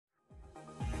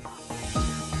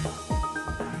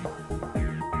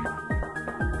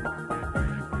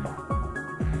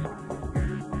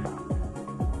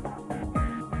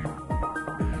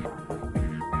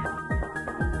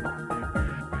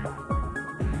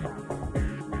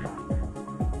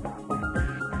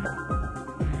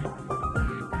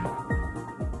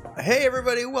Hey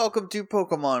everybody, welcome to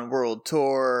Pokemon World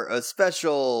Tour, a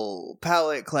special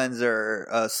palate cleanser,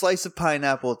 a slice of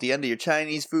pineapple at the end of your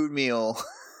Chinese food meal.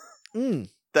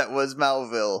 That was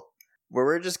Malville, where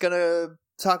we're just gonna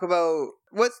talk about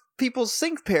what people's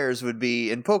sync pairs would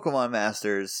be in Pokemon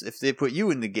Masters if they put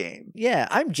you in the game. Yeah,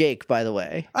 I'm Jake, by the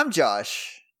way. I'm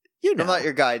Josh. You know. I'm not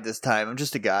your guide this time, I'm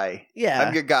just a guy. Yeah.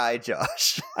 I'm your guy,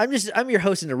 Josh. I'm your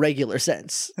host in a regular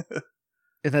sense.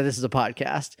 And that this is a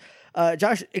podcast.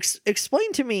 Josh,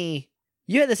 explain to me,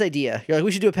 you had this idea. You're like,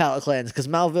 we should do a palate cleanse because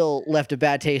Malville left a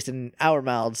bad taste in our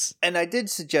mouths. And I did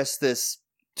suggest this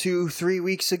 2-3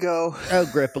 weeks ago. Oh,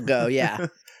 grip ago, yeah.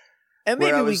 And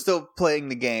maybe where I was still playing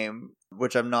the game,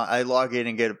 which I'm not. I log in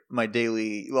and get my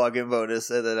daily login bonus,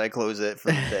 and then I close it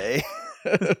for the day.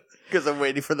 Because I'm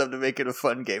waiting for them to make it a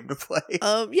fun game to play.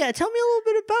 Yeah, tell me a little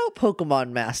bit about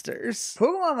Pokemon Masters.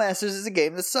 Pokemon Masters is a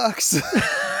game that sucks.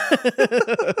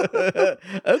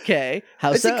 Okay,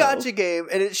 how it's so? It's a gacha game,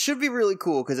 and it should be really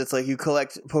cool because it's like you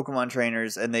collect Pokemon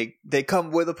trainers, and they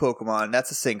come with a Pokemon.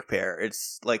 That's a sync pair.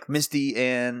 It's like Misty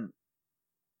and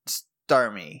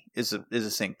Starmie is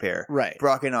a sync pair. Right.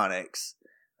 Brock and Onyx.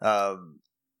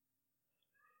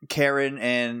 Karen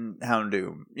and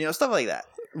Houndoom. You know, stuff like that.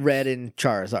 Red and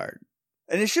Charizard.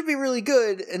 And it should be really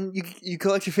good, and you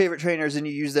collect your favorite trainers and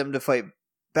you use them to fight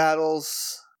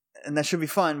battles, and that should be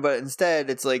fun, but instead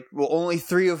it's like, well, only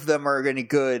 3 of them are any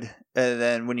good, and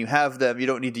then when you have them, you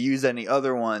don't need to use any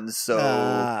other ones,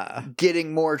 so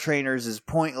getting more trainers is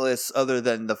pointless other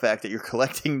than the fact that you're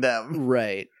collecting them.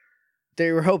 Right.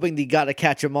 They were hoping the gotta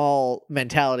catch 'em all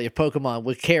mentality of Pokemon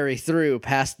would carry through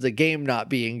past the game not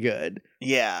being good.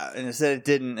 Yeah, and instead it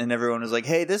didn't, and everyone was like,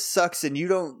 hey, this sucks, and you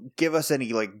don't give us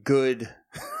any, like, good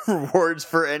rewards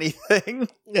for anything.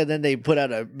 And then they put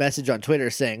out a message on Twitter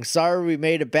saying, sorry we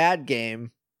made a bad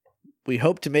game. We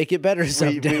hope to make it better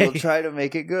someday. We will try to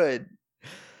make it good.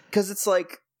 Because it's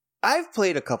like, I've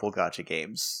played a couple gacha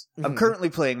games. Mm-hmm. I'm currently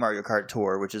playing Mario Kart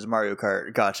Tour, which is a Mario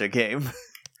Kart gacha game.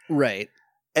 Right.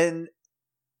 And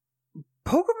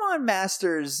Pokemon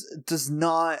Masters does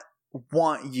not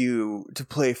want you to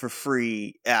play for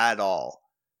free at all.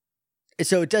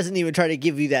 So it doesn't even try to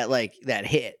give you that, like, that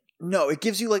hit. No, it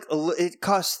gives you, like, it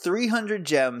costs 300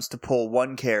 gems to pull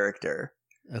 1 character.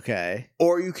 Okay.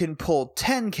 Or you can pull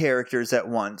 10 characters at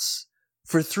once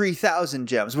for 3,000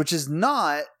 gems, which is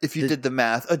not, if you did the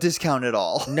math, a discount at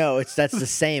all. No, that's the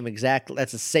same exactly.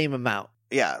 That's the same amount.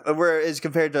 Yeah, whereas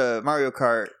compared to Mario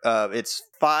Kart, it's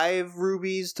 5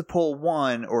 rubies to pull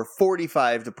 1 or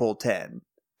 45 to pull 10.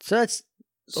 So that's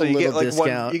you get like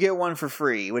discount. 1. You get 1 for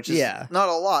free, which is not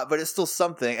a lot, but it's still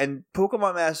something. And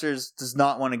Pokemon Masters does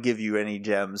not want to give you any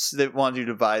gems. They want you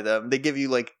to buy them. They give you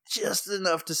like just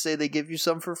enough to say they give you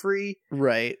some for free,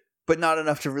 right? But not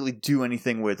enough to really do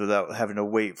anything with without having to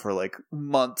wait for like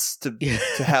months to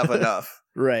have enough.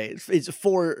 Right. It's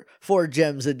four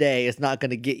gems a day. It's not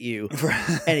going to get you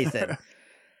anything.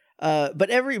 But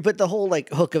the whole like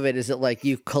hook of it is that like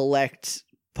you collect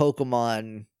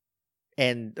Pokemon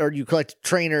or you collect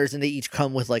trainers and they each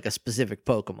come with like a specific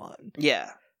Pokemon. Yeah.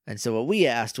 And so what we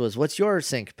asked was, what's your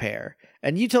sync pair?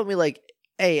 And you told me like,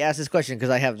 hey, ask this question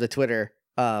because I have the Twitter.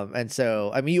 And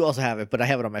so, I mean, you also have it, but I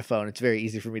have it on my phone. It's very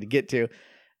easy for me to get to.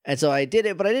 And so I did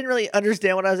it, but I didn't really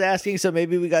understand what I was asking, so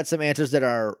maybe we got some answers that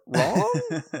are wrong,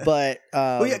 but...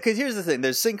 well, yeah, because here's the thing.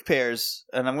 There's sync pairs,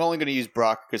 and I'm only going to use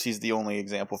Brock because he's the only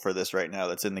example for this right now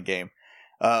that's in the game.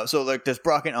 So, like, there's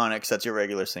Brock and Onyx, that's your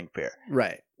regular sync pair.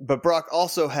 Right. But Brock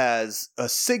also has a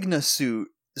Signa Suit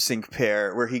sync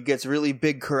pair where he gets really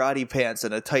big karate pants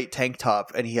and a tight tank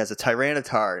top, and he has a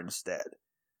Tyranitar instead.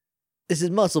 This is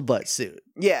Muscle Butt Suit.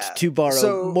 Yeah. To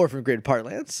borrow Morphin Grid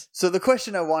parlance. So the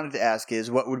question I wanted to ask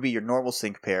is, what would be your normal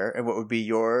sync pair, and what would be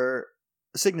your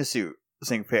Signa Suit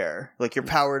sync pair? Like, you're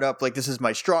powered up, like, this is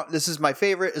my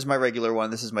favorite, is my regular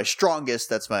one, this is my strongest,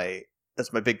 that's my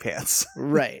big pants.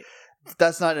 Right.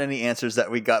 That's not any answers that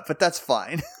we got, but that's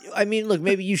fine. I mean, look,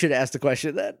 maybe you should ask the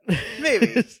question then.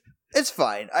 Maybe. It's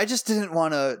fine. I just didn't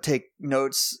want to take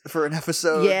notes for an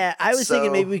episode. Yeah, I was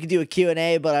thinking maybe we could do a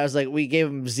Q&A, but I was like, we gave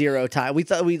him 0 time. We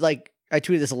thought I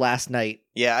tweeted this last night.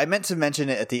 Yeah, I meant to mention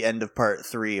it at the end of part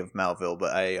 3 of Malville,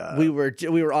 but we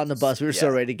were on the bus. We were so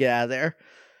ready to get out of there.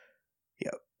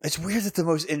 Yeah. It's weird that the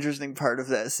most interesting part of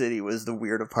that city was the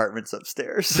weird apartments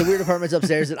upstairs. The weird apartments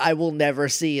upstairs that I will never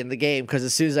see in the game, because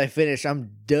as soon as I finish,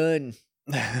 I'm done.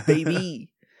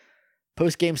 Baby.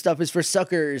 Post-game stuff is for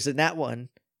suckers in that one.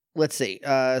 Let's see.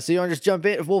 So you want to just jump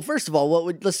in? Well, first of all,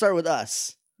 let's start with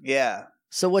us. Yeah.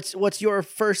 So what's your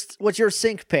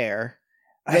sync pair?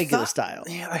 Regular style.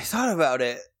 Yeah, I thought about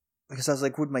it because I was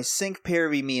like, would my sync pair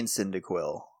be me and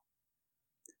Cyndaquil?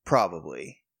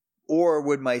 Probably. Or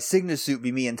would my Signasuit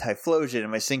be me and Typhlosion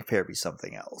and my sync pair be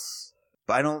something else?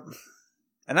 But I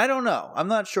don't know. I'm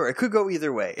not sure. It could go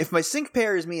either way. If my sync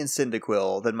pair is me and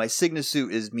Cyndaquil, then my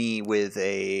Signasuit is me with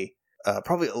a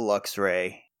probably a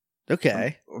Luxray.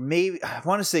 Okay. Or maybe, I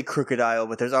want to say Crocodile,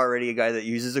 but there's already a guy that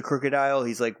uses a Crocodile.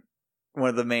 He's like one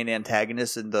of the main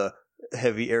antagonists in the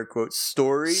heavy air quotes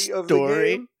story of the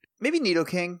game. Maybe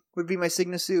Nidoking would be my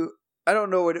Signasuit. I don't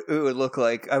know what it would look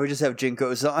like. I would just have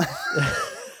Jinkos on.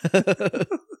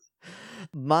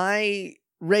 My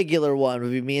regular one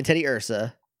would be me and Teddy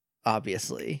Ursa,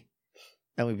 obviously.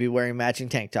 And we'd be wearing matching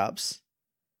tank tops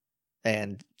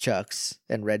and chucks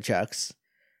and red chucks.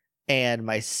 And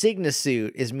my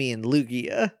Signasuit is me and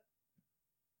Lugia.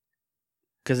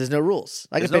 Because there's no rules.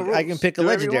 I can pick a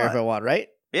legendary if I want, right?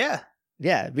 Yeah.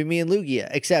 Yeah, it'd be me and Lugia.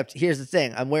 Except, here's the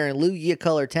thing. I'm wearing Lugia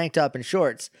color tank top and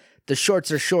shorts. The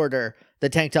shorts are shorter. The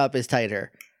tank top is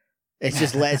tighter. It's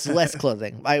just less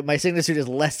clothing. My Signasuit is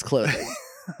less clothing.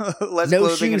 Less no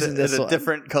clothing shoes in this a one.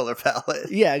 different color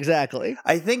palette. Yeah, exactly.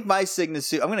 I think my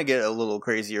Signasuit, I'm going to get a little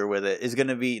crazier with it, is going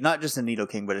to be not just a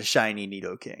Nidoking, but a shiny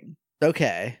Nidoking.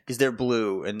 Okay. Because they're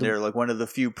blue, and they're like one of the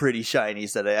few pretty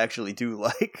shinies that I actually do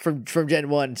like. From Gen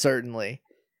 1, certainly.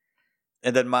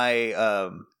 And then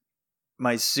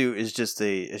my suit is just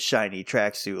a shiny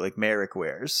tracksuit like Merrick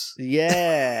wears.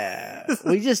 Yeah.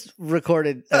 We just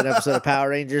recorded an episode of Power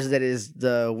Rangers that is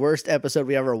the worst episode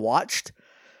we ever watched.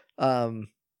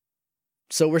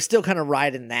 So we're still kind of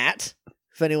riding that.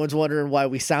 If anyone's wondering why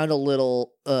we sound a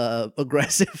little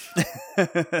aggressive.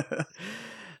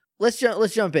 Let's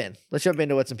jump in. Let's jump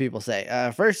into what some people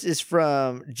say. First is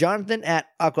from Jonathan at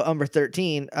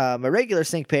AquaUmber13. My regular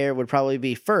sync pair would probably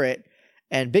be Furret,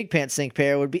 and Big Pants sync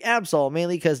pair would be Absol,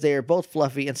 mainly because they are both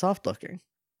fluffy and soft looking.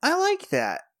 I like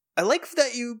that. I like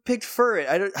that you picked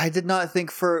Furret. I did not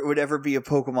think Furret would ever be a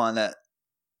Pokemon that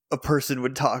a person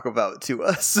would talk about to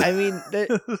us. I mean,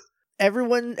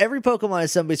 every Pokemon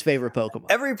is somebody's favorite Pokemon.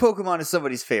 Every Pokemon is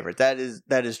somebody's favorite. That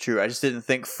is true. I just didn't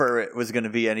think Furret was going to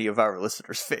be any of our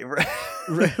listeners' favorite.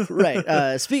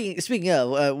 Right. Speaking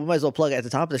of, we might as well plug it at the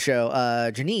top of the show.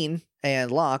 Janine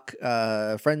and Locke,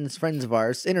 friends of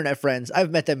ours, internet friends.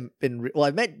 I've met them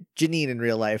I've met Janine in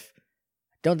real life.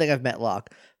 Don't think I've met Locke,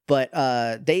 but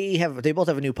they both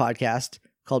have a new podcast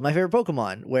called My Favorite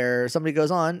Pokemon, where somebody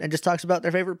goes on and just talks about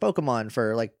their favorite Pokemon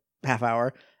for like half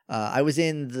hour. I was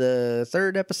in the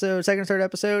second or third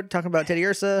episode, talking about Teddy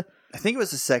Ursa. I think it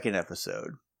was the second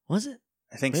episode. Was it?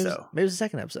 I think so. Maybe it was the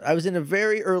second episode. I was in a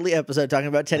very early episode talking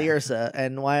about Teddy Ursa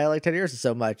and why I like Teddy Ursa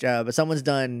so much. But someone's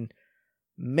done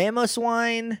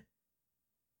Mamoswine.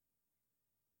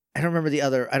 I don't remember the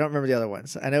other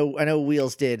ones. I know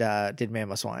Wheels did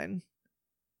Mamoswine.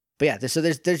 But yeah, so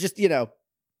there's just,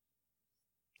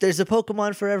 there's a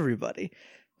Pokemon for everybody.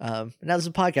 Now there's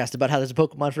a podcast about how there's a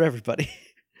Pokemon for everybody.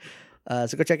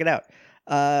 So go check it out.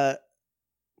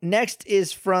 Next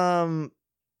is from,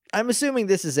 I'm assuming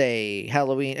this is a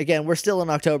Halloween. Again, we're still in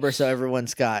October, so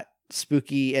everyone's got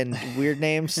spooky and weird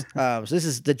names. So this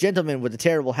is the gentleman with the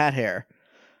terrible hat hair.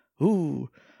 Ooh,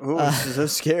 this is so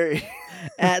scary.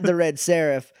 At the Red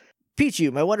Seraph.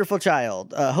 Pichu, my wonderful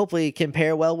child, hopefully can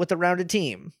pair well with the rounded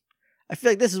team. I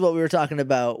feel like this is what we were talking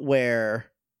about,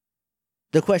 where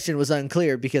the question was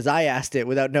unclear because I asked it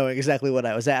without knowing exactly what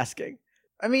I was asking.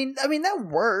 I mean that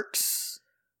works.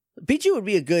 Pichu would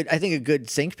be a good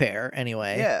sync pair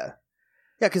anyway. Yeah,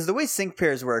 because the way sync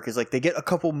pairs work is like they get a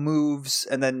couple moves,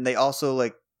 and then they also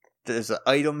like there's an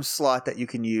item slot that you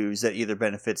can use that either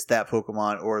benefits that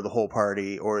Pokemon or the whole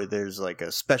party, or there's like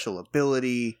a special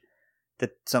ability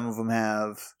that some of them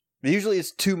have. Usually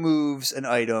it's 2 moves, an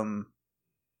item,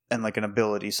 and like an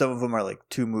ability. Some of them are like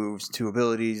 2 moves, 2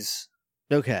 abilities.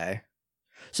 Okay.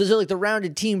 So like the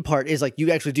rounded team part is like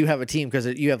you actually do have a team because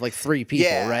you have like 3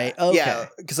 people, right? Okay. Yeah,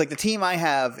 because like the team I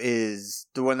have is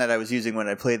the one that I was using when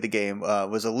I played the game.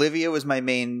 Was Olivia was my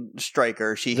main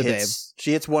striker. She hits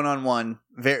 1-on-1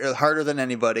 very harder than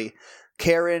anybody.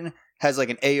 Karen has like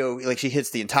an AoE, like she hits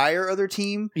the entire other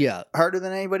team harder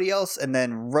than anybody else. And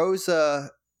then Rosa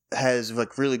has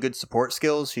like really good support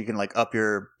skills. She can like up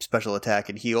your special attack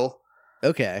and heal.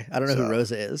 Okay, I don't know who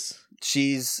Rosa is.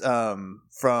 She's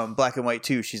from Black and White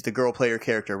 2. She's the girl player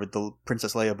character with the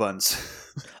Princess Leia buns.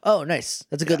 Oh, nice.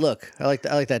 That's a good look. I like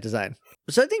that design.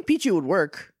 So I think Pichu would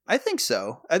work. I think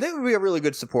so. I think it would be a really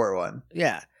good support one.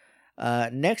 Yeah.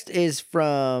 Next is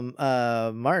from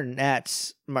Martin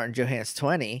at Martin Johans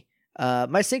 20.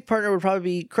 My sync partner would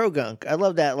probably be Krogunk. I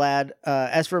love that lad.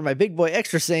 As for my big boy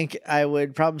extra sync, I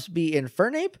would probably be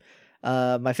Infernape.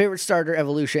 My favorite starter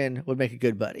evolution would make a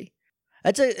good buddy.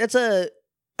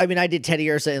 I mean, I did Teddy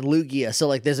Ursa and Lugia, so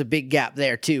like there's a big gap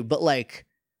there too. But like,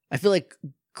 I feel like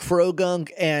Krogunk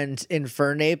and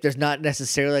Infernape, there's not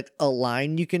necessarily like a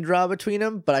line you can draw between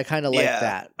them, but I kind of like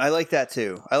that. I like that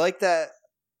too. I like that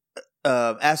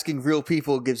asking real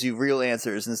people gives you real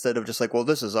answers instead of just like, well,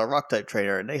 this is our rock type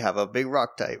trainer and they have a big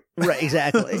rock type. Right,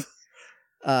 exactly.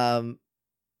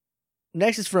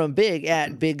 Next is from Big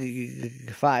at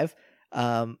Big5.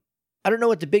 I don't know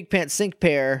what the Big Pants sync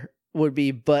pair would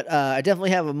be, but I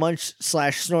definitely have a Munch /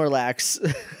 Snorlax.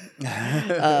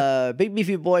 Big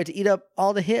beefy boy to eat up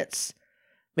all the hits.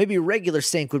 Maybe regular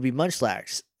sync would be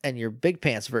Munchlax, and your Big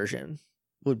Pants version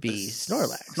would be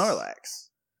Snorlax.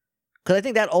 Because I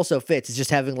think that also fits. It's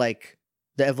just having like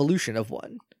the evolution of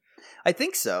one. I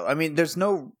think so. I mean, there's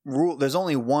no rule. There's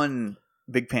only one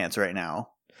Big Pants right now.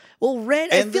 Well, Red,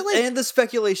 and I feel like... And the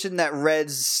speculation that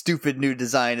Red's stupid new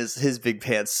design is his Big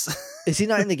Pants. Is he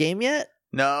not in the game yet?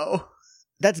 No.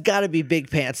 That's got to be Big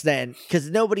Pants then,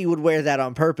 because nobody would wear that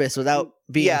on purpose without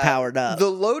being powered up. The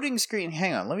loading screen...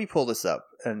 Hang on, let me pull this up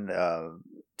and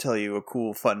tell you a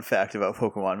cool fun fact about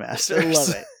Pokemon Masters. I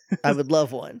love it. I would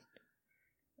love one.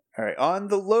 All right, on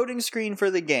the loading screen for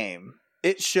the game,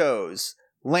 it shows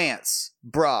Lance,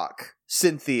 Brock,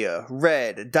 Cynthia,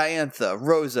 Red, Diantha,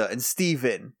 Rosa, and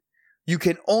Steven. You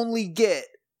can only get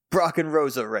Brock and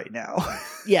Rosa right now.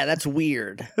 Yeah, that's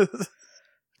weird.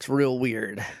 It's real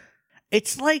weird.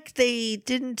 It's like they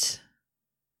didn't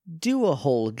do a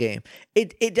whole game.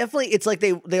 It definitely, it's like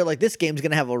they're like, this game's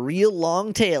gonna have a real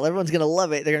long tail. Everyone's gonna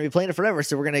love it. They're gonna be playing it forever,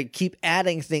 so we're gonna keep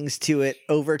adding things to it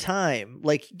over time,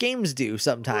 like games do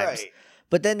sometimes. Right.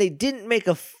 But then they didn't make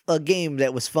a game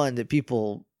that was fun that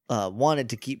people wanted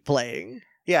to keep playing.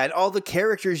 Yeah, and all the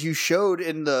characters you showed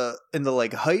in the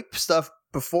like hype stuff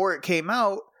before it came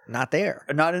out, not there,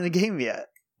 are not in the game yet.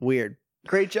 Weird.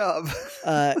 Great job.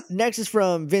 Next is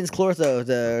from Vince Clortho,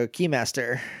 the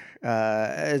Keymaster.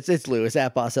 It's Lewis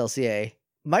at Boss LCA.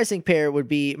 My sync pair would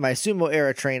be my Sumo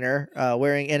era trainer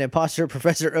wearing an Imposter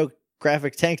Professor Oak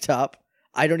graphic tank top.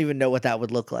 I don't even know what that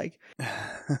would look like.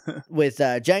 With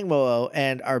Jangmo-O,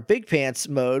 and our Big Pants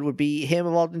mode would be him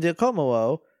evolved into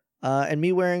Komo-O, and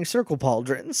me wearing circle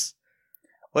pauldrons.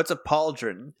 What's a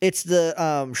pauldron? It's the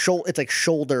it's like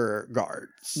shoulder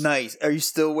guards. Nice. Are you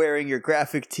still wearing your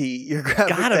graphic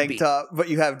tank top, but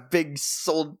you have big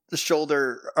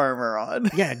shoulder armor on?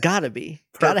 Yeah, gotta be.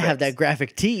 Perfect. Gotta have that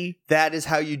graphic tee. That is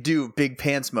how you do Big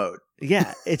Pants mode.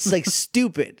 Yeah, it's like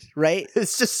stupid, right?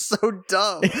 It's just so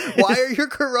dumb. Why are your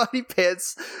karate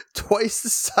pants twice the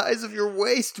size of your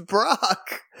waist,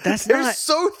 Brock? They're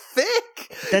so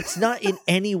thick. That's not in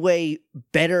any way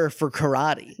better for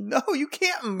karate. No, you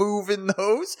can't move in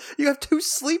those. You have 2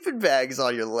 sleeping bags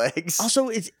on your legs. Also,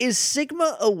 is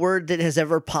Sigma a word that has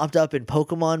ever popped up in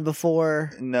Pokemon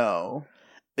before? No.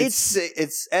 It's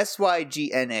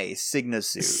SYGNA, Signa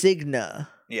suit. Signa.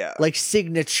 Yeah. Like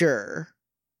signature.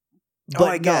 But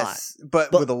I guess.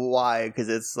 But with a Y, because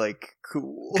it's like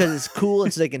cool. Because it's cool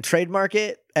and so they can trademark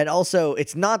it. And also,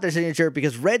 it's not their signature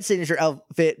because Red's signature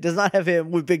outfit does not have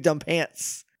him with big dumb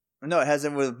pants. No, it has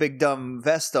him with a big dumb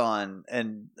vest on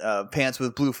and pants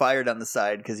with blue fire down the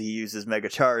side because he uses Mega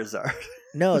Charizard.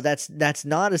 No, that's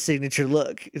not a signature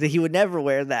look. He would never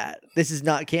wear that. This is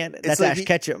not canon. That's like Ash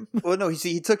Ketchum. Well, no,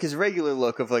 he took his regular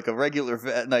look of like a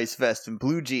regular nice vest and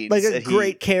blue jeans. Like a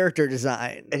great character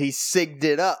design. And he sigged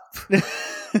it up.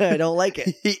 I don't like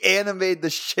it. He animated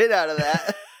the shit out of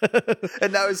that.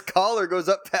 And now his collar goes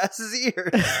up past his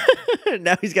ears.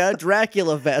 Now he's got a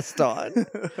Dracula vest on.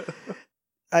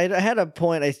 I had a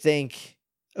point, I think,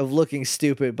 of looking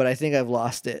stupid, but I think I've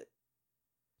lost it.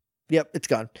 Yep, it's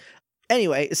gone.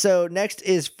 Anyway, so next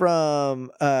is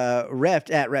from Rept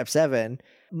at Rep7.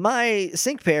 My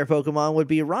sync pair Pokemon would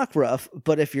be Rockruff,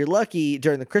 but if you're lucky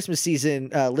during the Christmas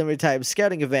season limited time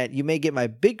scouting event, you may get my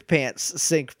Big Pants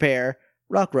sync pair,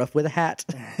 Rockruff with a hat.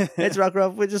 It's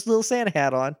Rockruff with just a little Santa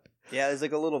hat on. Yeah, there's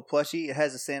like a little plushie. It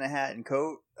has a Santa hat and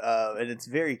coat, and it's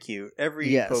very cute. Every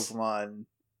Pokemon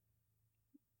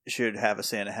should have a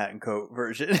Santa hat and coat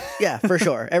version. Yeah, for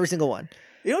sure. Every single one.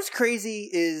 You know what's crazy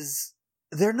is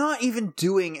they're not even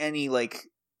doing any like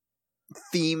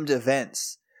themed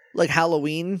events. Like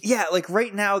Halloween? Yeah, like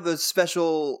right now the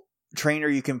special trainer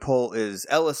you can pull is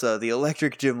Elisa, the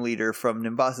electric gym leader from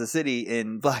Nimbasa City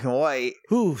in Black and White.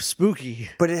 Ooh, spooky.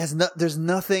 But it has there's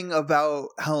nothing about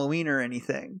Halloween or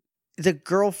anything. Wouldn't the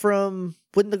girl from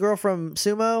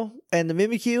Sumo and the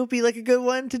Mimikyu be like a good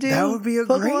one to do? That would be a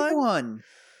great one.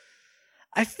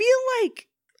 I feel like,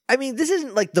 I mean, this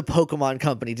isn't like the Pokemon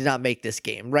Company did not make this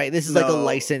game, right? This is like a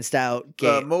licensed out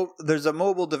game. There's a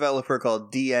mobile developer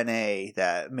called DNA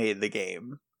that made the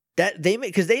game. That they made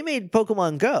because they made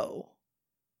Pokemon Go.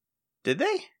 Did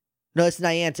they? No, it's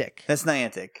Niantic. That's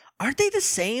Niantic. Aren't they the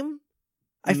same?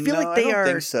 I feel like they I don't are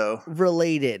think so.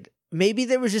 related. Maybe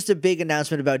there was just a big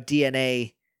announcement about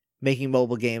DNA making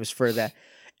mobile games for that.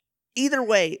 Either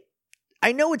way,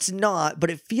 I know it's not,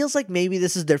 but it feels like maybe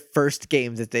this is their first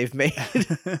game that they've made.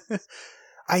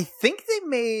 I think they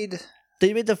made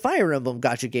the Fire Emblem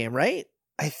gacha game, right?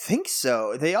 I think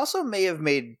so. They also may have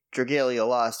made Dragalia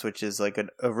Lost, which is like an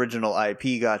original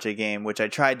IP gacha game, which I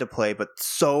tried to play, but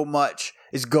so much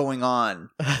is going on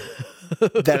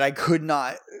that I could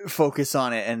not focus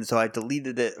on it, and so I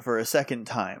deleted it for a second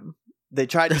time. They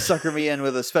tried to sucker me in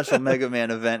with a special Mega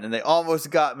Man event, and they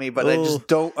almost got me, but I just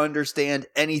don't understand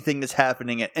anything that's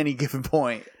happening at any given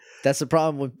point. That's the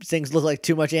problem when things look like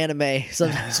too much anime.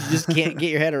 Sometimes you just can't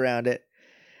get your head around it.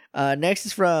 Next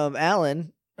is from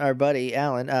Alan, our buddy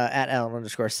Alan, at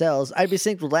Alan_cells. I'd be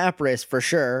synced with Lapras for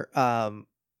sure.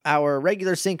 Our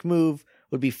regular sync move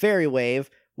would be Fairy Wave,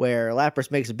 where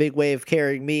Lapras makes a big wave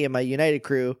carrying me and my United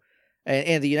crew,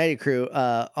 and the United crew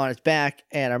on its back,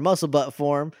 and our Muscle Butt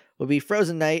form would be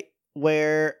Frozen Knight,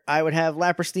 where I would have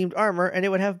Lapras-themed armor, and it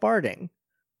would have Barding.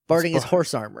 Barding is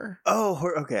horse armor.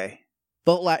 Oh, okay.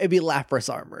 But it'd be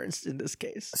Lapras armor in this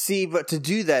case. See, but to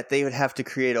do that, they would have to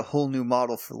create a whole new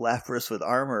model for Lapras with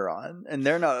armor on, and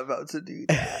they're not about to do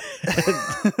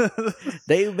that.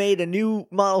 They made a new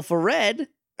model for Red,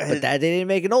 but they didn't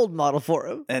make an old model for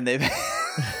him. And they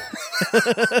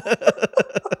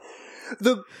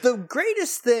the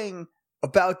greatest thing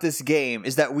about this game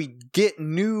is that we get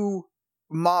new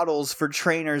models for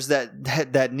trainers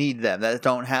that need them, that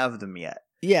don't have them yet.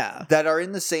 Yeah. That are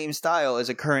in the same style as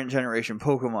a current generation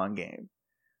Pokemon game.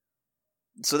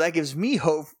 So that gives me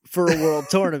hope for a world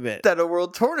tournament. That a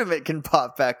world tournament can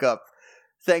pop back up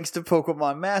thanks to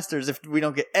Pokemon Masters if we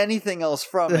don't get anything else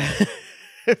from it.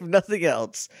 If nothing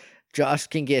else, Josh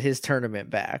can get his tournament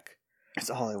back.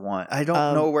 That's all I want. I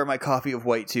don't know where my copy of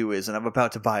White 2 is, and I'm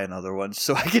about to buy another one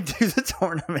so I can do the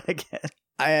tournament again.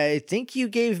 I think you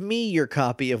gave me your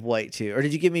copy of White 2, or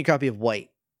did you give me a copy of White?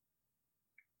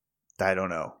 I don't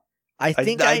know. I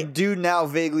think I do now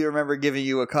vaguely remember giving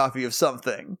you a copy of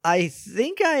something. I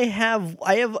think I have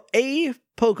a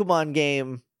Pokemon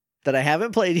game that I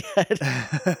haven't played yet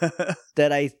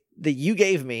that you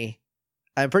gave me.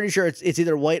 I'm pretty sure it's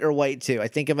either White or White 2. I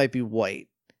think it might be White,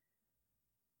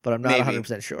 but I'm not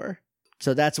 100% sure.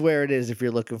 So that's where it is if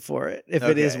you're looking for it. If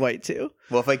it is White 2.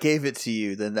 Well, if I gave it to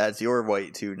you, then that's your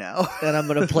White 2 now. And I'm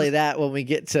going to play that when we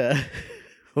get to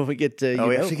we have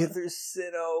to get through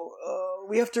Sinnoh.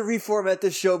 We have to reformat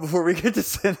this show before we get to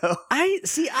Sinnoh. I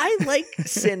like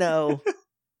Sinnoh.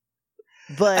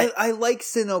 But I like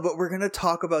Sinnoh, but we're going to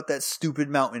talk about that stupid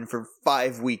mountain for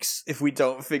 5 weeks if we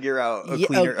don't figure out a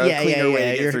cleaner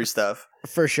way to get through stuff.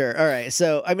 For sure. All right.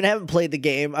 So, I haven't played the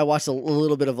game. I watched a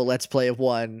little bit of a Let's Play of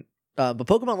one. But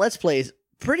Pokemon Let's Play is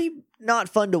pretty not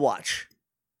fun to watch.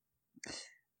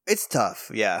 It's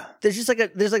tough, yeah. There's just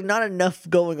there's not enough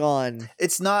going on.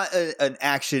 It's not an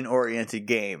action-oriented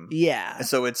game. Yeah.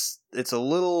 So it's a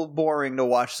little boring to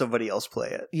watch somebody else play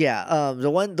it. Yeah. The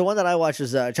one that I watched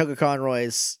was Chugga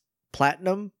Conroy's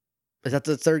Platinum. Is that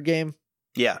the third game?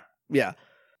 Yeah. Yeah.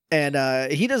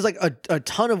 And he does a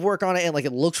ton of work on it, and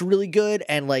it looks really good,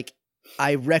 and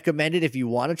I recommend it if you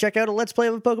want to check out a Let's Play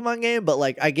of a Pokemon game, but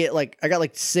I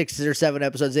got 6 or 7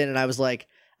 episodes in, and I was like,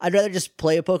 I'd rather just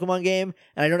play a Pokemon game,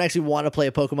 and I don't actually want to play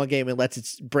a Pokemon game unless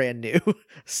it's brand new.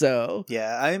 So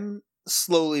yeah, I'm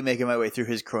slowly making my way through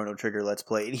his Chrono Trigger Let's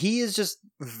Play, and he is just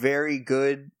very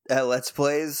good at Let's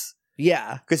Plays.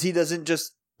 Yeah, because he doesn't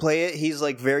just play it; he's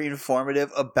very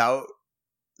informative about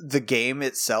the game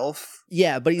itself.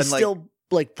 Yeah, but he's still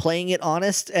playing it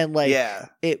honest, and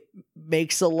it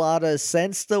makes a lot of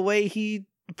sense the way he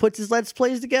puts his Let's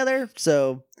Plays together.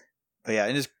 So, but yeah,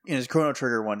 in his Chrono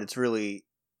Trigger one, it's really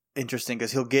interesting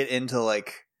because he'll get into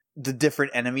the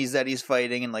different enemies that he's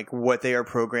fighting and what they are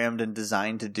programmed and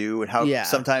designed to do, and how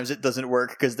sometimes it doesn't work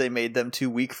because they made them too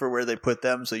weak for where they put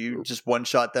them, so you just one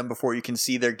shot them before you can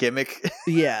see their gimmick.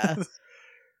 Yeah.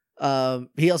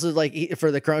 He also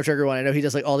for the Chrono Trigger one, I know he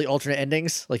does all the alternate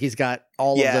endings. He's got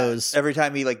all of those. Every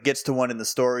time he gets to one in the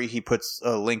story, he puts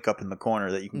a link up in the corner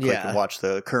that you can click and watch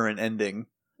the current ending.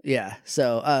 Yeah,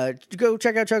 so go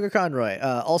check out Chugga Conroy.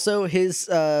 Also, his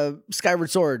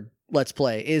Skyward Sword Let's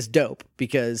Play is dope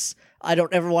because I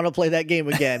don't ever want to play that game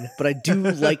again, but I do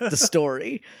like the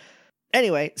story.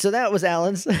 Anyway, so that was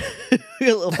Alan's. A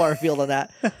little far field on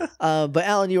that. But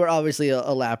Alan, you are obviously a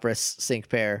Lapras sync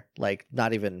pair,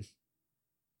 not even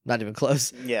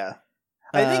close. Yeah.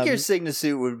 I think your Signa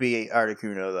suit would be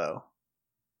Articuno, though.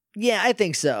 Yeah, I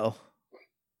think so.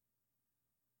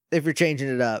 If you're changing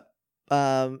it up.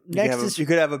 Next you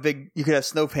could have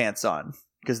snow pants on.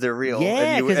 because they're real.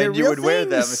 Yeah, and 'cause they're you real would wear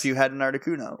them things. if you had an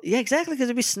Articuno. Yeah, exactly, because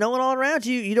it'd be snowing all around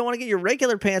you. You don't want to get your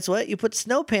regular pants wet. You put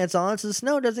snow pants on so the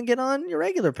snow doesn't get on your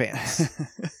regular pants.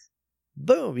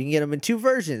 Boom. You can get them in 2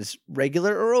 versions,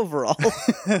 regular or overall.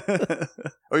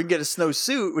 Or you can get a snow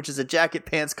suit, which is a jacket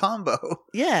pants combo.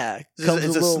 Yeah.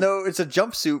 It's a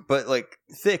jumpsuit, but like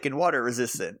thick and water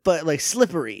resistant. But like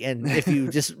slippery. And if you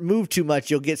just move too much,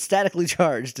 you'll get statically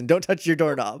charged. And don't touch your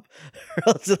doorknob, or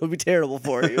else it'll be terrible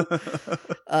for you.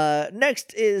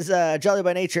 Next is Jolly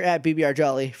by Nature at BBR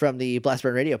Jolly from the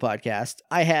Blastburn Radio podcast.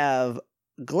 I have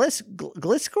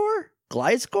Gliscor?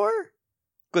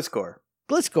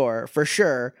 Gliscor for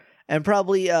sure, and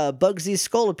probably Bugsy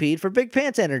Scolipede for Big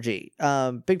Pants energy.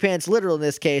 Big Pants literal in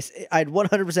this case, I'd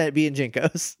 100% be in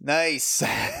Jinkos. Nice.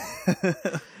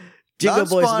 Jinko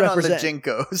boys represent. On the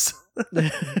Jinkos.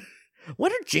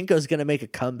 When are Jinkos going to make a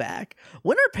comeback?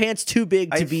 When are pants too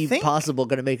big to be possible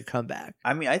going to make a comeback?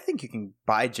 I mean, I think you can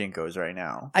buy Jinkos right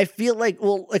now. I feel like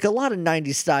a lot of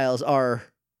 90s styles are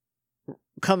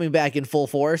coming back in full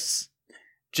force.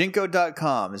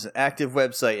 Jinko.com is an active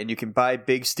website, and you can buy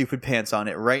big stupid pants on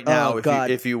it right now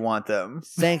if you want them.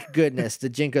 Thank goodness the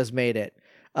Jinkos made it.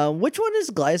 Which one is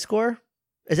Gliscor?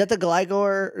 Is that the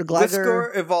Gligar?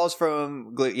 Gliscor evolves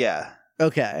from yeah.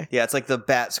 Okay. Yeah, it's like the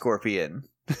bat scorpion.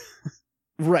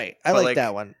 Right. I like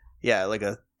that one. Yeah, like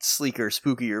a sleeker,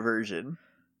 spookier version.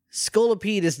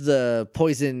 Scolipede is the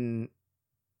poison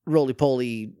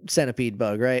roly-poly centipede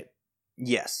bug, right?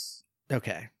 Yes.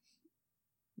 Okay.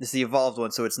 It's the evolved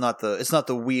one, so it's not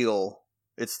the wheel.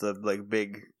 It's the like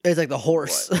big. It's like the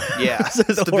horse. Yeah,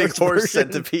 it's the big horse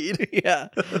centipede. Yeah.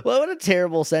 Well, what a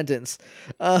terrible sentence.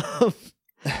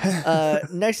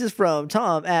 Next is from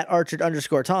Tom at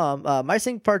Archer_Tom. My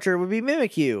sync partner would be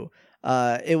Mimikyu.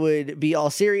 It would be all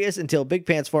serious until Big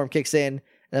Pants form kicks in, and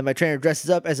then my trainer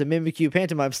dresses up as a Mimikyu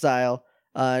pantomime style.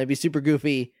 It'd be super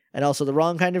goofy and also the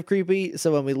wrong kind of creepy.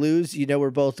 So when we lose,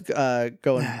 we're both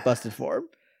going busted form.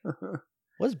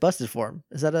 What is busted form?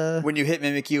 Is that when you hit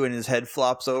Mimikyu and his head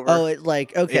flops over? Oh,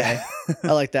 okay. Yeah.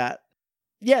 I like that.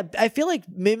 Yeah, I feel like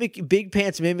Big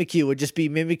Pants Mimikyu would just be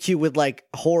Mimikyu with like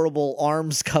horrible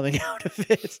arms coming out of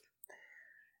it.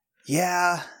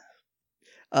 Yeah.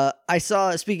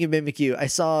 Speaking of Mimikyu, I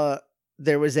saw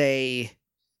there was I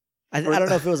don't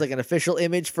know if it was like an official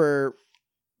image for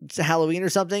Halloween or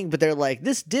something, but they're like,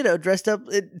 this Ditto dressed up,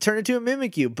 it turned into a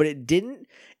Mimikyu, but it didn't.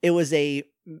 It was a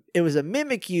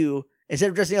Mimikyu. Instead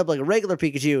of dressing up like a regular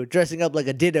Pikachu, dressing up like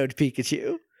a Dittoed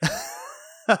Pikachu.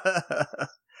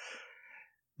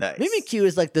 Nice. Mimikyu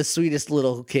is like the sweetest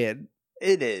little kid.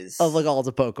 It is. Of like all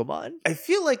the Pokemon. I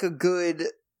feel like a good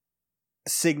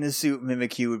Signasuit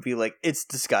Mimikyu would be like its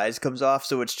disguise comes off,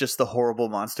 so it's just the horrible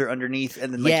monster underneath,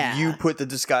 and then you put the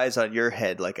disguise on your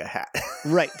head like a hat.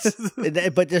 Right.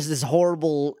 But there's this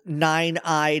horrible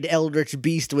 9-eyed eldritch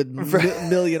beast with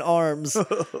million arms.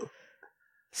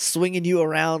 Swinging you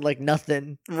around like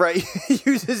nothing. Right.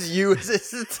 Uses you as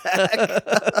his attack.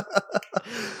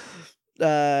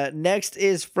 Next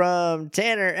is from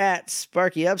Tanner at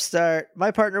Sparky Upstart.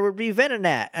 My partner would be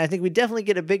Venonat. I think we definitely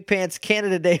get a Big Pants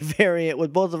Canada Day variant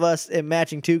with both of us in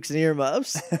matching toques and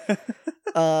earmuffs.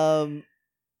 I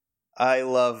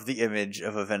love the image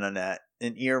of a Venonat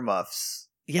in earmuffs.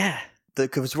 Yeah.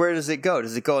 Because where does it go?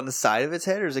 Does it go on the side of its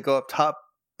head, or does it go up top?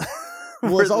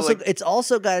 Well, it's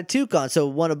also got a toque on, so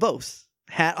one of both.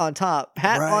 Hat on top,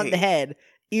 hat on the head,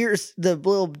 ears, the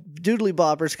little doodly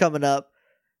bobbers coming up,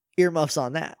 earmuffs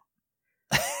on that.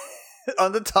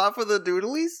 On the top of the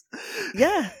doodlies?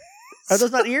 Yeah. Are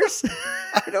those not ears?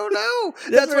 I don't know.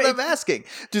 That's what I'm asking.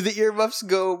 Do the earmuffs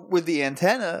go with the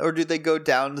antenna, or do they go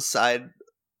down the side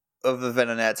of the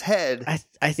Venonat's head?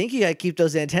 I think you gotta keep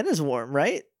those antennas warm,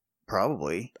 right?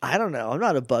 Probably. I don't know. I'm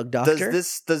not a bug doctor.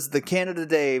 Does the Canada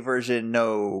Day version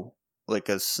know like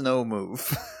a snow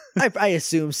move? I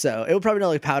assume so. It would probably know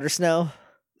like powder snow.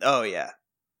 Oh yeah.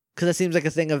 Because that seems like a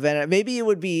thing of Venom. Maybe it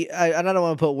would be. I don't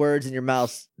want to put words in your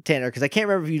mouth, Tanner, because I can't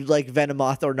remember if you like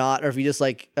Venomoth or not, or if you just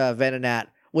like Venonat,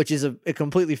 which is a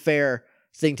completely fair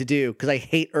thing to do because I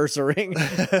hate Ursaring.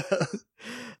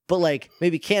 But like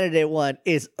maybe Canada Day one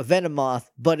is a Venomoth,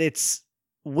 but its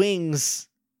wings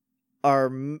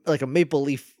are like a maple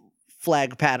leaf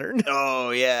flag pattern. Oh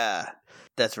yeah,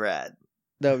 that's rad.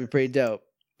 That would be pretty dope.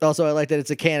 Also, I like that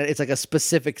it's like a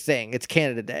specific thing. It's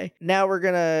Canada Day. Now we're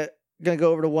gonna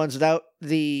go over to ones without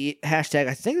the hashtag.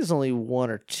 I think there's only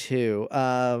one or two.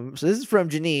 So this is from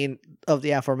Janine of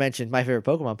the aforementioned My Favorite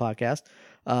Pokemon podcast.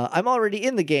 I'm already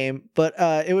in the game, but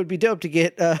it would be dope to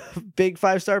get big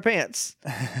 5-star pants.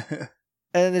 And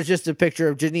then there's just a picture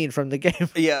of Janine from the game.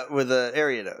 Yeah, with the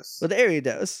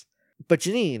Ariados. But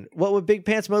Janine, what would Big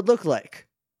Pants mode look like?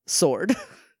 sword.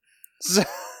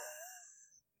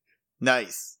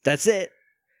 Nice. That's it.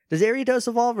 Does Ariados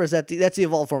evolve, or is that's the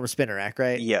evolved form of Spinarak,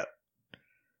 right? Yep.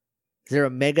 Is there a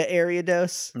Mega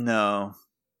Ariados? No.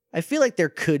 I feel like there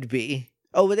could be.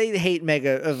 Oh, but they hate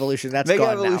Mega Evolution. That's Mega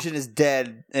gone Evolution now. is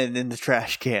dead and in the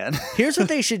trash can. Here's what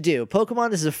they should do.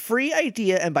 Pokemon, this is a free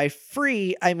idea, and by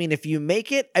free, I mean if you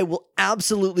make it, I will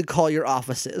absolutely call your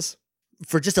offices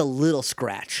for just a little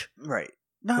scratch. Right.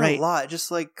 Not Right. a lot.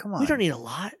 Just like, come on. We don't need a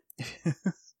lot.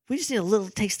 We just need a little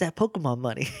taste of that Pokemon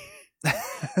money.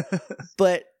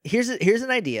 But here's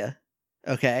an idea,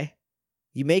 okay?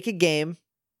 You make a game,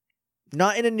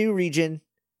 not in a new region,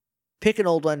 pick an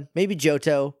old one, maybe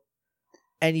Johto,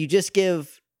 and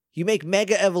you make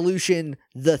Mega Evolution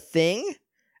the thing,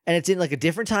 and it's in like a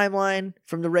different timeline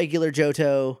from the regular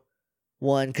Johto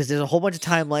one, because there's a whole bunch of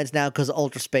timelines now because of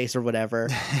Ultra Space or whatever.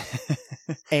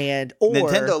 Or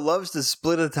Nintendo loves to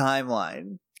split a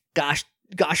timeline. Gosh,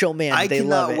 oh man, I they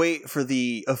love cannot it. wait for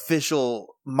the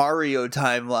official Mario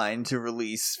timeline to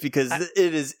release because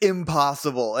it is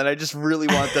impossible, and I just really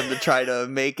want them to try to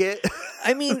make it.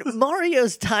 I mean,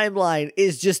 Mario's timeline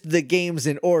is just the games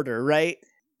in order, right?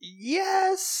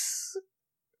 Yes,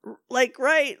 Like,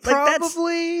 right? Like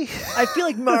probably. I feel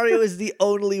like Mario is the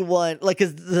only one, like,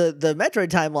 because the Metroid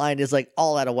timeline is like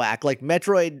all out of whack. Like,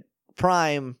 Metroid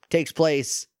Prime takes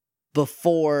place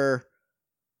before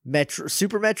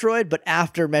Super Metroid, but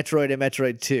after Metroid and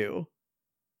Metroid 2,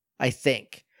 I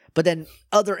think. But then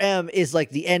Other M is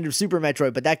like the end of Super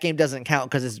Metroid, but that game doesn't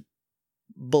count because it's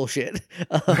bullshit.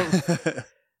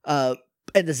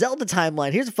 And the Zelda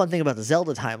timeline, here's a fun thing about the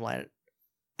Zelda timeline.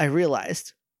 I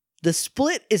realized the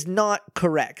split is not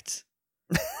correct.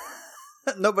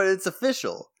 No, but it's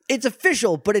official. It's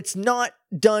official, but it's not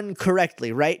done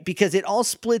correctly, right? Because it all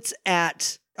splits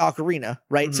at Ocarina,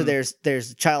 right? Mm-hmm. So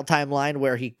there's a child timeline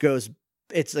where he goes,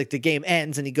 it's like the game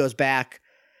ends and he goes back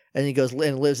and he goes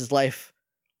and lives his life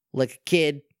like a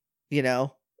kid, you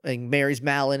know, and marries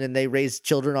Malin and they raise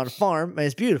children on a farm and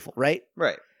it's beautiful, right?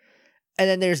 Right. And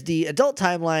then there's the adult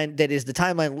timeline that is the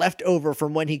timeline left over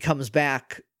from when he comes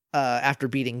back after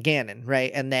beating Ganon,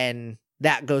 right? And then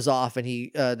that goes off and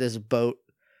he there's a boat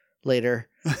later.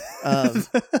 And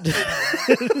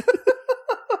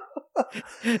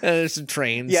there's some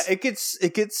trains. Yeah, it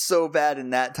gets so bad in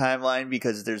that timeline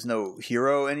because there's no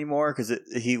hero anymore because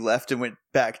he left and went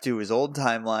back to his old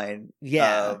timeline.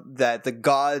 Yeah. That the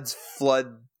gods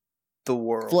flood the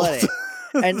world. Flood it.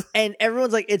 And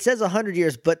everyone's like, it says 100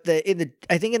 years, but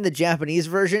I think in the Japanese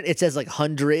version it says like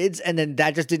hundreds, and then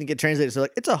that just didn't get translated. So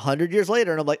like, it's 100 years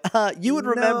later, and I'm like, you would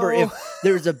remember if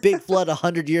there was a big flood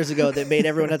 100 years ago that made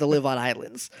everyone have to live on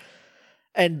islands,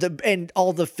 and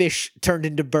all the fish turned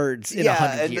into birds in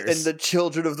 100 years, and the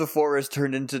children of the forest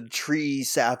turned into tree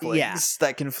saplings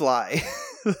that can fly.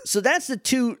 So that's the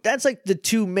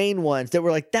two main ones that were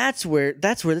like, that's where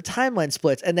the timeline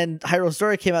splits. And then Hyrule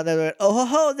Story came out and they went, oh ho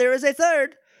ho, there is a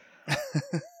third.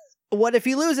 What if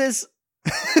he loses?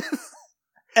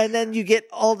 And then you get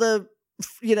all the,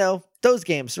 those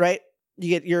games, right? You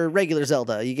get your regular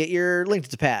Zelda, you get your Link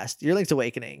to the Past, your Link's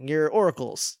Awakening, your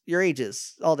Oracles, your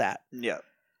Ages, all that. Yeah.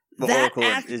 Well, Oracle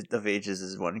of Ages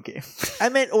is one game. I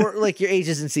meant, or like your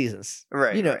Ages and Seasons.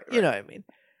 Right. You know what I mean.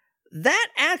 That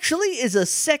actually is a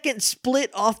second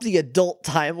split off the adult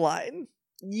timeline.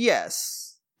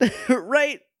 Yes.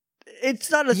 Right? It's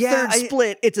not a third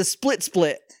split, it's a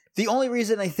split. The only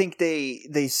reason I think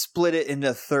they split it into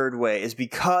a third way is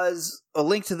because A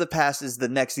Link to the Past is the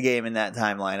next game in that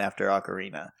timeline after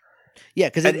Ocarina. Yeah,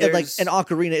 because an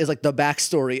Ocarina is like the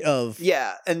backstory of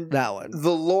and that one.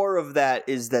 The lore of that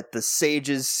is that the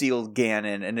sages sealed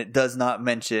Ganon, and it does not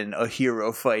mention a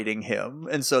hero fighting him.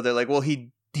 And so they're like, well,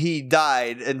 he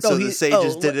died, and so the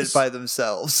sages did it by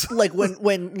themselves. Like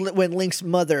when Link's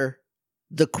mother,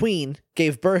 the queen,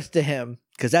 gave birth to him,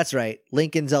 because that's right,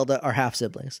 Link and Zelda are half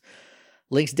siblings.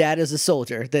 Link's dad is a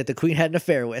soldier that the queen had an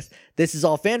affair with. This is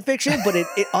all fan fiction, but it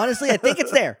honestly, I think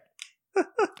it's there.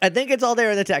 I think it's all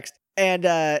there in the text. And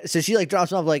so she like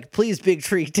drops him off like, please, big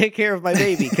tree, take care of my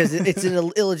baby because it's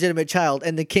an illegitimate child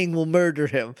and the king will murder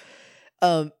him.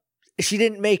 She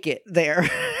didn't make it there.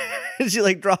 She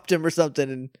like dropped him or something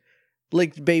and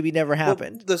Link's baby never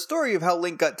happened. Well, the story of how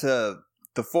Link got to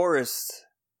the forest...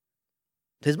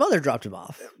 His mother dropped him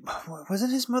off.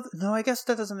 Wasn't his mother? No, I guess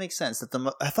that doesn't make sense.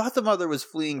 That I thought the mother was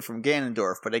fleeing from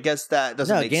Ganondorf, but I guess that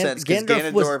doesn't make sense because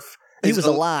Ganondorf was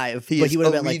alive, but he would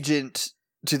have been like allegiant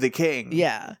to the king.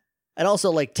 Yeah, and also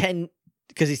like 10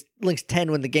 because Link's 10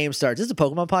 when the game starts. This is a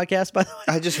Pokemon podcast, by the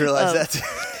way. I just realized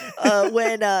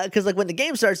that. Because like when the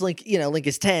game starts, Link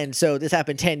is 10, so this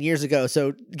happened 10 years ago.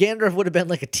 So Ganondorf would have been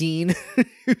like a teen.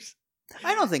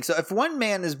 I don't think so. If one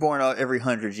man is born out every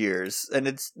 100 years, and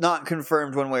it's not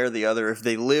confirmed one way or the other if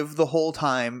they live the whole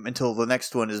time until the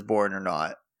next one is born or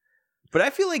not. But I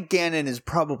feel like Ganon is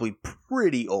probably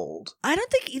pretty old. I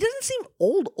don't think he doesn't seem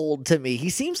old to me. He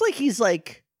seems like he's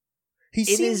like in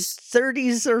his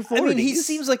 30s or 40s. I mean, he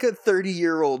seems like a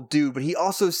 30-year-old dude, but he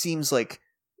also seems like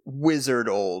wizard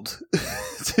old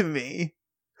to me.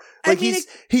 Like he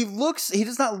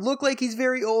does not look like he's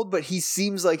very old, but he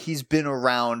seems like he's been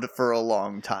around for a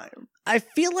long time. I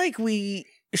feel like we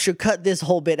should cut this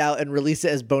whole bit out and release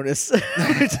it as bonus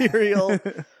material.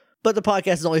 But the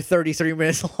podcast is only 33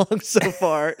 minutes long so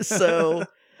far, so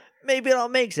maybe it all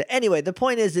makes it. Anyway, the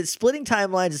point is that splitting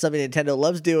timelines is something Nintendo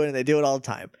loves doing, and they do it all the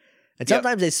time. And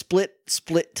sometimes they split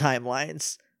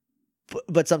timelines,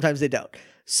 but sometimes they don't.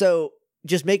 So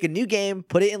just make a new game,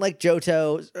 put it in like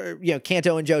Johto, or,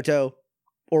 Kanto and Johto,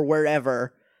 or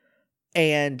wherever,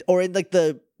 or in like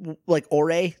the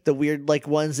Ore, the weird like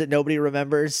ones that nobody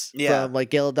remembers from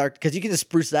like Gale of Dark, because you can just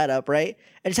spruce that up, right?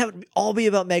 And just have it all be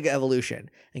about Mega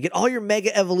Evolution and get all your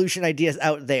Mega Evolution ideas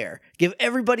out there. Give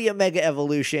everybody a Mega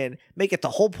Evolution, make it the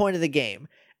whole point of the game,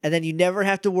 and then you never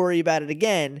have to worry about it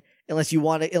again unless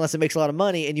it makes a lot of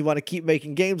money and you want to keep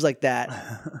making games like that.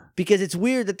 Because it's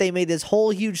weird that they made this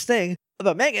whole huge thing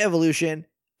about Mega Evolution,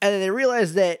 and then they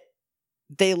realized that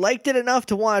they liked it enough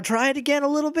to want to try it again a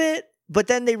little bit. But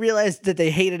then they realized that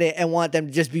they hated it and want them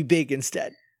to just be big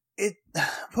instead.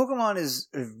 Pokemon is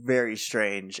very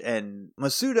strange, and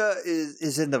Masuda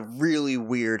is in the really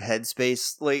weird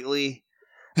headspace lately.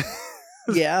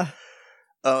 Yeah.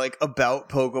 Like about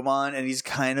Pokemon, and he's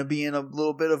kind of being a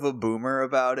little bit of a boomer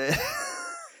about it.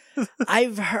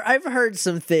 I've heard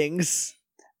some things.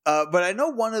 But I know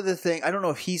one of the things, I don't know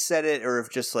if he said it or if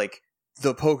just like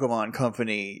the Pokemon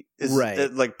company is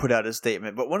like put out a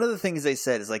statement, but one of the things they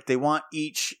said is like they want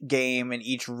each game and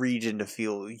each region to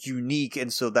feel unique,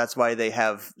 and so that's why they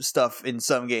have stuff in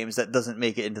some games that doesn't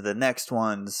make it into the next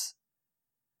ones,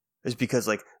 is because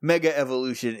like Mega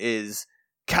Evolution is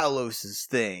Kalos's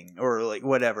thing or like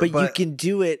whatever, but you can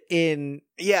do it in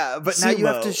but Sumo. Now you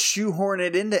have to shoehorn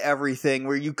it into everything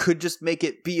where you could just make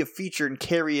it be a feature and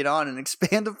carry it on and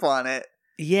expand upon it.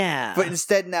 But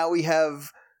instead now we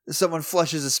have someone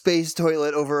flushes a space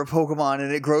toilet over a Pokemon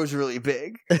and it grows really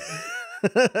big.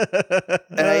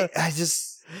 And I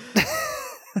just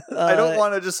I don't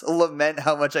want to just lament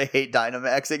how much I hate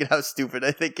Dynamaxing and how stupid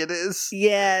I think it is.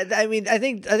 Yeah, I mean, I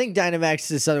think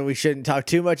Dynamax is something we shouldn't talk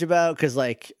too much about because,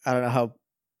 like, I don't know how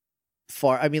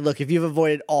far. I mean, look, if you've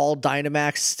avoided all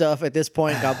Dynamax stuff at this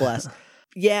point, God bless.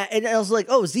 Yeah, and I was like,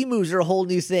 oh, Z moves are a whole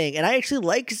new thing, and I actually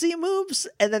like Z moves.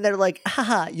 And then they're like,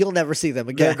 haha, you'll never see them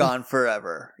again. They're gone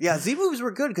forever. Yeah, Z moves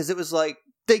were good because it was like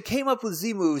they came up with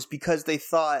Z moves because they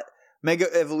thought Mega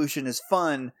Evolution is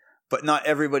fun, but not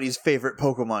everybody's favorite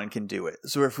Pokemon can do it.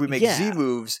 So if we make Z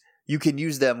moves, you can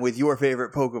use them with your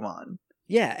favorite Pokemon.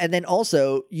 Yeah, and then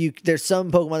also there's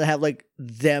some Pokemon that have like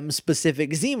them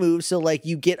specific Z moves. So like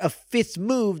you get a fifth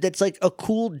move that's like a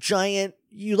cool giant.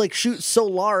 You like shoot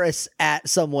Solaris at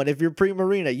someone if you're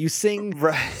Primarina. You sing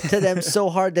to them so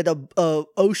hard that a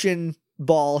ocean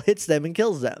ball hits them and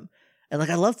kills them. And like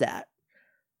I love that.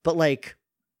 But like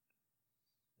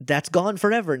that's gone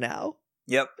forever now.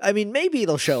 Yep. I mean, maybe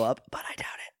it'll show up, but I doubt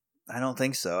it. I don't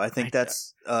think so. I think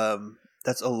that's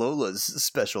Alola's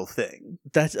special thing.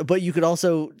 But you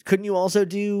couldn't you also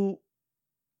do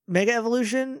Mega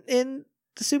Evolution in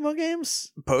the Sumo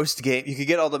games? Post game, you could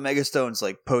get all the Mega Stones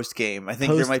like post game. I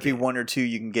think there might be one or two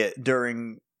you can get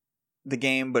during the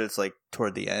game, but it's like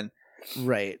toward the end.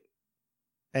 Right.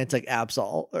 And it's like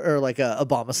Absol or like a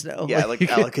Abomasnow. Yeah, like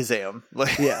Alakazam.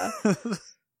 Yeah.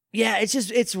 Yeah,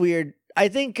 it's weird. I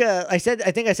think I said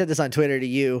this on Twitter to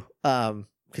you, because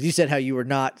you said how you were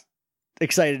not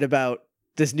excited about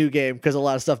this new game because a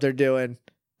lot of stuff they're doing.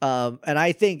 And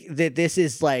I think that this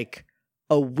is like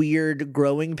a weird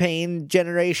growing pain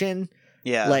generation.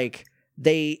 Yeah. Like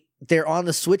they're on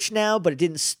the Switch now, but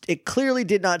it clearly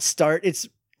did not start its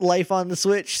life on the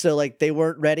Switch. So like they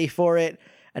weren't ready for it.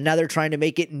 And now they're trying to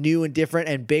make it new and different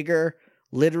and bigger,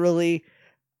 literally.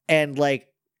 And like,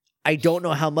 I don't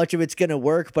know how much of it's going to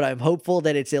work, but I'm hopeful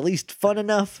that it's at least fun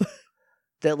enough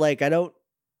that like I don't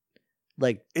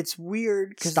like it's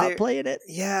weird stop playing it.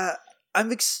 Yeah,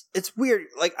 it's weird.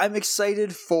 Like I'm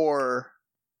excited for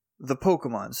the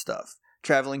Pokemon stuff,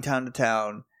 traveling town to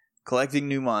town, collecting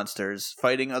new monsters,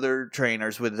 fighting other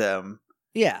trainers with them.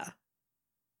 Yeah.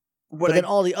 But then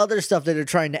all the other stuff that they're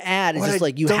trying to add is just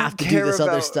like you have to do this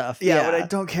other stuff. Yeah, what I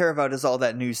don't care about is all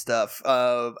that new stuff.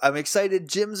 I'm excited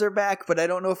gyms are back, but I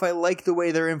don't know if I like the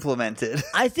way they're implemented.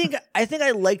 I think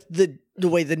I like the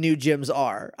way the new gyms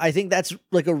are. I think that's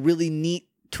like a really neat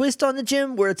twist on the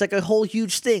gym where it's like a whole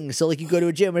huge thing. So like you go to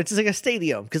a gym and it's just like a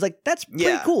stadium because like that's pretty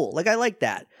Yeah. cool. Like I like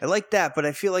that. I like that, but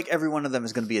I feel like every one of them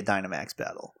is going to be a Dynamax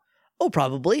battle. Oh,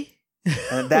 probably.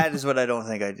 And that is what I don't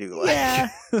think I do like. Yeah.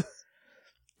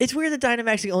 It's weird that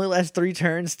Dynamaxing only lasts 3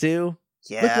 turns too.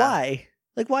 Yeah. Like why?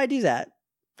 Like why do that?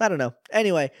 I don't know.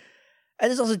 Anyway, and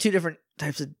there's also 2 different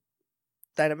types of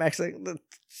Dynamaxing.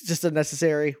 It's just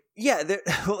unnecessary. Yeah,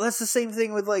 well, that's the same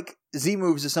thing with, like,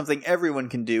 Z-moves is something everyone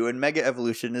can do, and Mega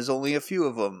Evolution is only a few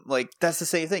of them. Like, that's the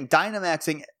same thing.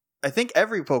 Dynamaxing, I think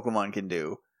every Pokemon can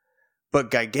do, but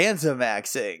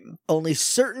Gigantamaxing... Only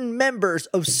certain members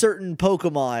of certain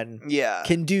Pokemon Yeah.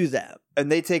 can do that. And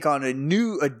they take on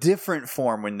a different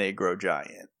form when they grow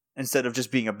giant, instead of just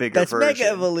being a bigger That's version. Mega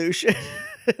Evolution.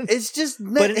 It's just...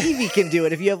 But an Eevee can do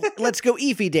it if you have Let's Go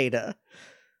Eevee data.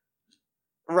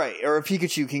 Right, or a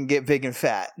Pikachu can get big and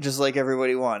fat, just like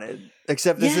everybody wanted.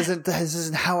 Except this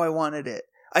isn't how I wanted it.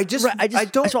 I just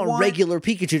want regular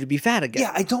Pikachu to be fat again.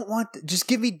 Yeah, I don't want. Just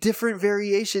give me different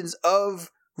variations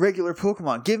of regular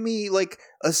Pokemon. Give me like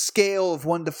a scale of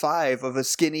 1 to 5 of a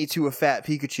skinny to a fat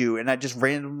Pikachu, and I just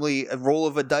randomly a roll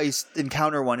of a dice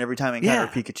encounter one every time I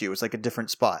encounter Pikachu. It's like a different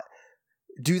spot.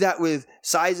 Do that with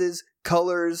sizes,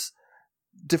 colors,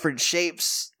 different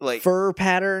shapes, like fur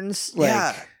patterns. Like,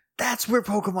 yeah. That's where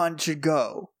Pokemon should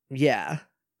go. Yeah.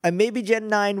 And maybe Gen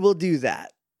 9 will do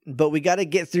that. But we got to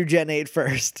get through Gen 8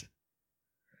 first.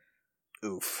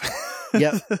 Oof.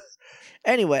 Yep.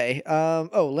 Anyway,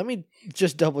 let me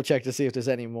just double check to see if there's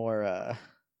any more.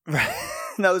 Right.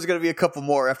 Now there's going to be a couple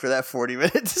more after that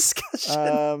 40-minute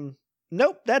discussion.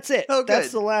 Nope, that's it. Oh, good.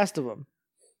 That's the last of them.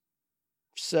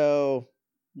 So.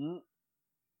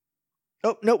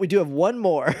 Oh, no, we do have one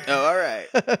more. Oh, all right.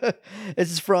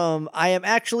 This is from I Am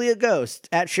Actually a Ghost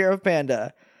at Sheriff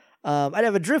Panda. I'd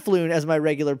have a Drifloon as my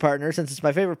regular partner since it's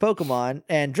my favorite Pokemon,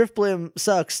 and Drifblim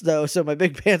sucks, though, so my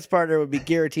Big Pants partner would be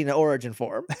Giratina Origin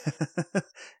Form.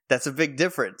 That's a big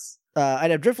difference.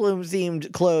 I'd have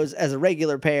Drifloon-themed clothes as a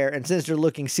regular pair, and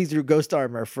sinister-looking see-through ghost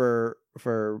armor for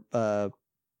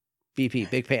BP,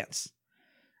 Big Pants.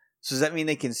 So does that mean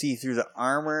they can see through the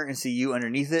armor and see you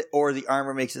underneath it, or the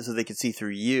armor makes it so they can see through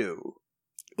you?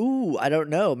 Ooh, I don't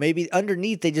know. Maybe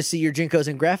underneath they just see your Jinkos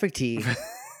and graphic tee,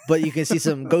 but you can see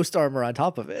some ghost armor on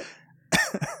top of it.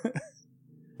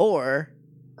 Or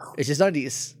it's just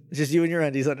undies. It's just you and your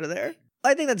undies under there.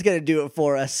 I think that's going to do it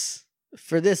for us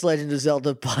for this Legend of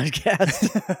Zelda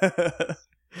podcast.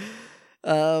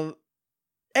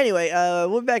 Anyway,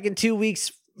 we're back in 2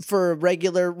 weeks for a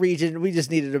regular region. We just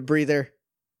needed a breather.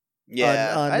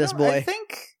 Yeah, on this boy. I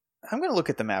think I'm going to look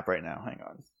at the map right now. Hang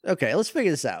on. Okay, let's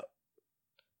figure this out.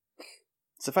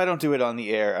 So if I don't do it on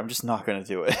the air, I'm just not going to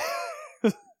do it.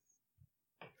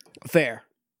 Fair.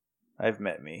 I've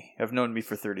met me. I've known me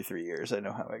for 33 years. I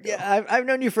know how I go. Yeah, I've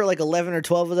known you for like 11 or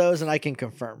 12 of those, and I can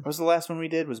confirm. What was the last one we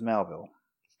did? Was Malville.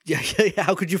 Yeah,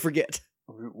 how could you forget?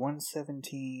 Route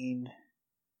 117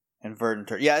 and Verdant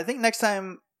Turf. Yeah, I think next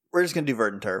time we're just going to do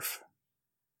Verdant Turf.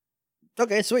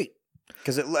 Okay, sweet.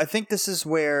 Because I think this is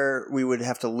where we would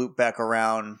have to loop back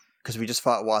around, because we just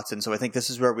fought Watson, so I think this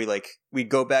is where we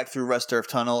go back through Rust Turf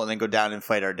Tunnel and then go down and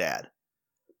fight our dad.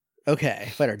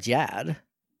 Okay, fight our dad.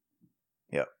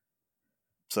 Yep.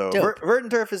 So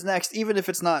Verdant Turf is next, even if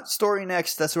it's not story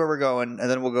next, that's where we're going,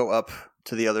 and then we'll go up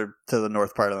to the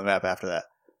north part of the map after that.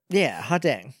 Yeah, hot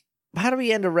dang. How do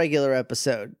we end a regular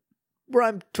episode? We're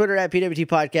on Twitter at PWT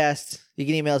Podcast. You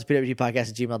can email us at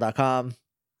pwtpodcast@gmail.com.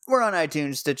 We're on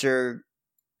iTunes, Stitcher,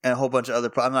 and a whole bunch of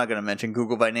other... I'm not going to mention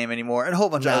Google by name anymore, and a whole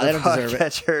bunch of other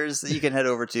podcatchers that you can head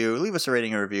over to. Leave us a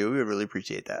rating and review. We would really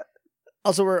appreciate that.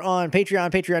 Also, we're on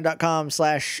Patreon,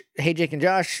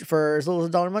 patreon.com/HeyJakeandJosh. For as little as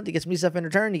 $1 a month, you get some new stuff in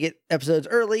return. You get episodes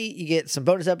early. You get some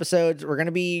bonus episodes. We're going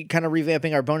to be kind of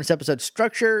revamping our bonus episode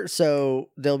structure.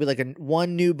 So there'll be like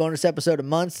one new bonus episode a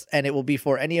month, and it will be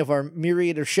for any of our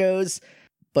myriad of shows.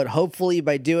 But hopefully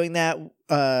by doing that,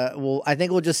 I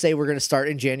think we'll just say we're going to start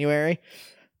in January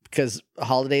because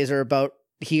holidays are about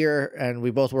here and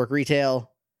we both work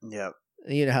retail. Yep.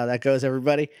 You know how that goes,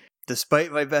 everybody.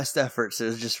 Despite my best efforts,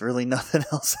 there's just really nothing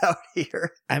else out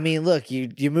here. I mean, look,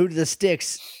 you moved to the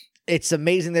sticks. It's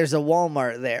amazing there's a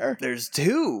Walmart there. There's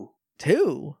two.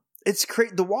 It's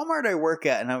crazy. The Walmart I work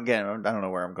at, and again, I don't know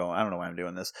where I'm going. I don't know why I'm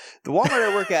doing this. The Walmart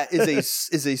I work at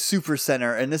is a super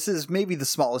center, and this is maybe the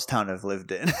smallest town I've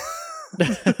lived in.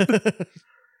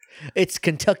 It's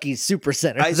Kentucky's super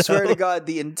center. I swear to God,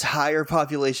 the entire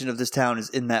population of this town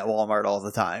is in that Walmart all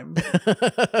the time.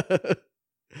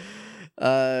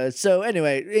 So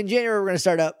anyway, in January we're going to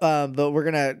start up, but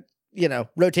we're going to,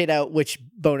 rotate out which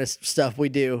bonus stuff we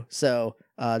do. So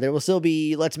there will still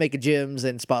be Let's Make a Gyms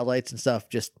and spotlights and stuff,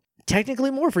 just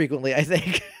technically more frequently, I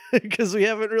think, because we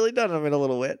haven't really done them in a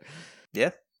little bit.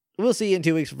 Yeah. We'll see you in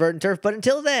 2 weeks for Vert and Turf, but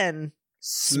until then,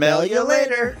 Smell you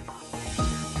later.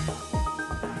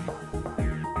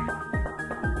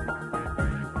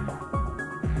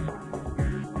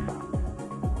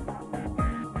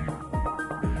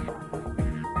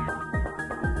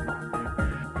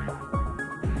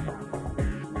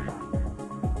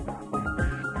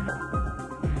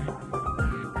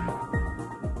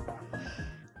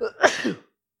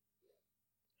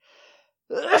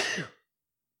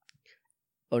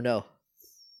 Oh no.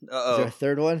 Uh-oh. Is there a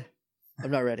third one?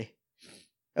 I'm not ready.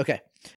 Okay.